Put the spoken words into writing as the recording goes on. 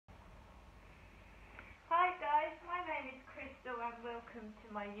welcome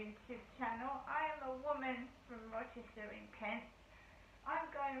to my YouTube channel. I am a woman from Rochester in Kent. I'm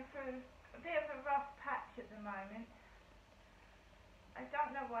going through a bit of a rough patch at the moment. I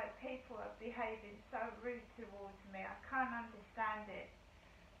don't know why people are behaving so rude towards me. I can't understand it.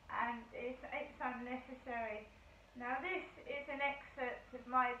 And it's unnecessary. Now this is an excerpt of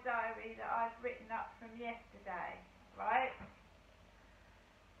my diary that I've written up from yesterday, right?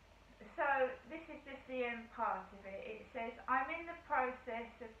 So this is just the end part of it. It says, I'm in the process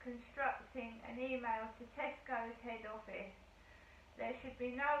of constructing an email to Tesco's head office. There should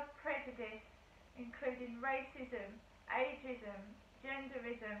be no prejudice, including racism, ageism,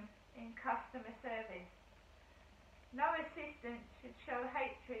 genderism in customer service. No assistant should show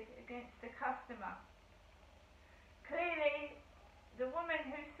hatred against the customer. Clearly, the woman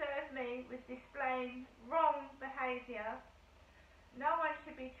who served me was displaying wrong behaviour. No one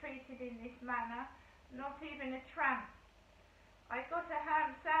should be treated in this manner, not even a tramp. I got a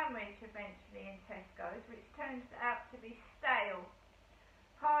ham sandwich eventually in Tesco's, which turns out to be stale,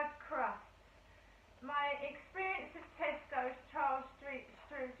 hard crusts. My experience of Tesco's Charles Street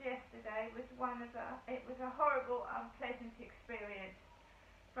stores yesterday was it was a horrible, unpleasant experience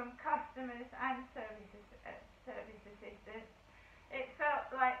from customers and service assistants. It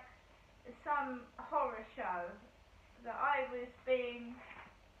felt like some horror show, that I was being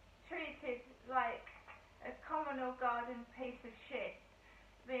treated like a communal garden piece of shit,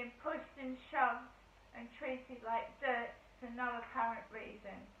 being pushed and shoved and treated like dirt for no apparent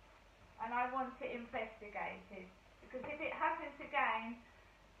reason. And I want it investigated, because if it happens again,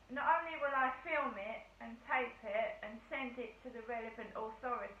 not only will I film it and tape it and send it to the relevant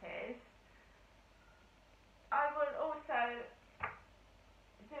authorities, I will also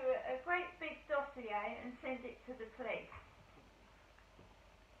do a great big dossier and send it to the police,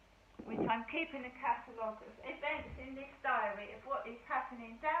 which I'm keeping a catalogue of events in this diary of what is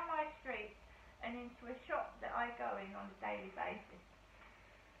happening down my street and into a shop that I go in on a daily basis,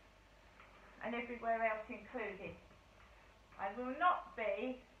 and everywhere else included. I will not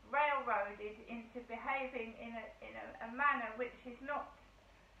be railroaded into behaving in a manner which is not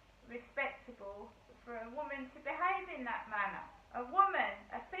respectable for a woman to behave in that manner. A woman,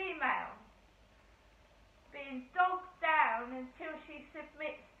 a female, being dogged down until she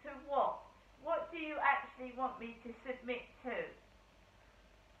submits to what? What do you actually want me to submit to?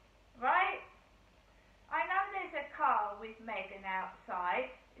 Right? I know there's a car with Megan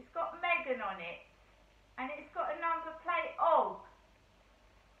outside. It's got Megan on it. And it's got a number plate OG.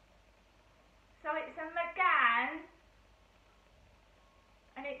 So it's a McGann.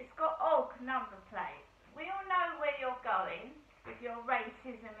 And it's got OG number plate. We all know where you're going with your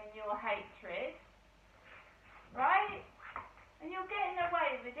racism and your hatred, right? And you're getting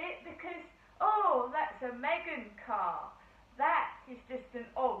away with it because, oh, that's a Megan car. That is just an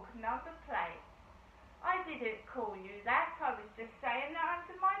OG number plate. I didn't call you that. I was just saying that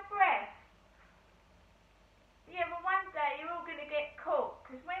under my breath. Yeah, but one day you're all going to get caught,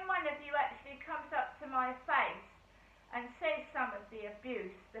 because when one of you actually comes up to my face and says some of the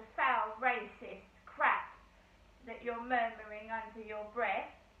abuse, the foul, racist crap that you're murmuring under your breath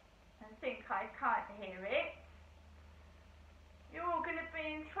and think I can't hear it, you're all going to be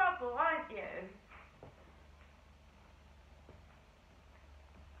in trouble, aren't you?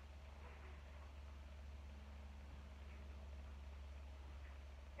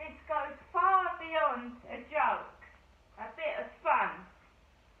 This goes far beyond a joke, a bit of fun.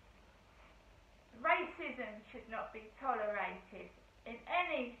 Racism should not be tolerated in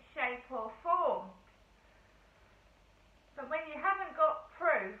any shape or form. But when you haven't got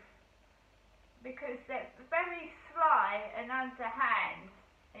proof, because they're very sly and underhand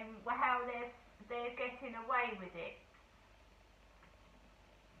in how they're getting away with it.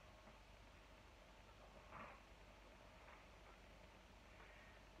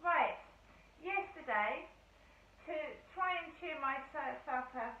 Right, yesterday, to try and cheer myself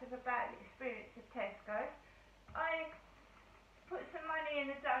up out of a bad experience of Tesco's, I put some money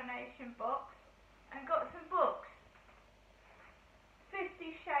in a donation box and got some books. 50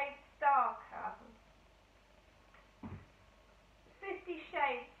 Shades Darker, 50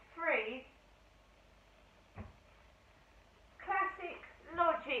 Shades Freed, Classic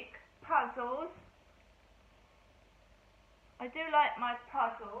Logic Puzzles. I do like my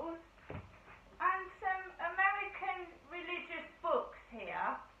puzzles. And some American religious books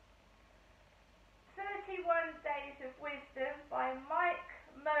here. 31 Days of Wisdom by Mike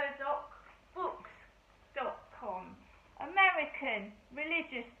Murdock, books.com. American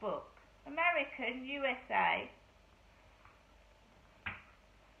religious book. American, USA.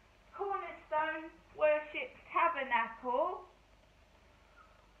 Cornerstone Worship Tabernacle.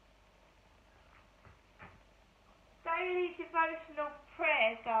 devotional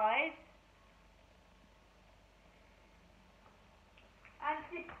prayer guide and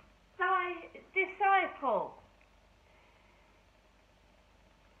disciple.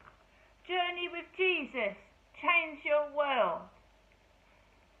 Journey with Jesus. Change your world.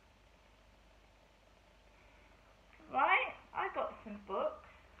 Right, I got some books.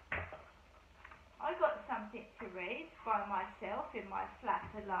 I got something to read by myself in my flat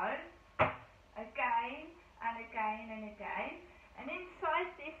alone, again and again and again. And inside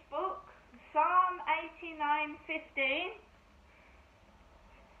this book, Psalm 89:15.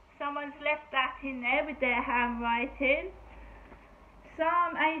 Someone's left that in there with their handwriting.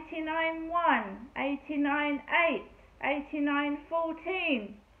 Psalm 89:1, 89:8,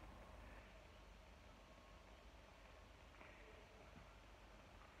 89:14.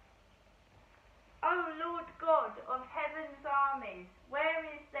 O Lord God of heaven's armies, where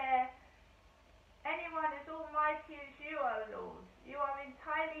is there anyone as almighty as you, O Lord? You are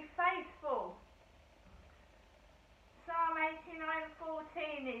entirely faithful. Psalm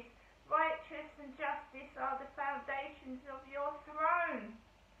 89:14 is, righteous and justice are the foundations of your throne.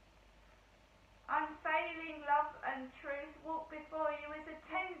 Unfailing love and truth walk before you as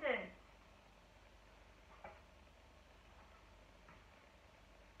attendants.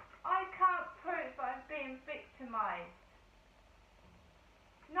 I can't prove I'm being victimized.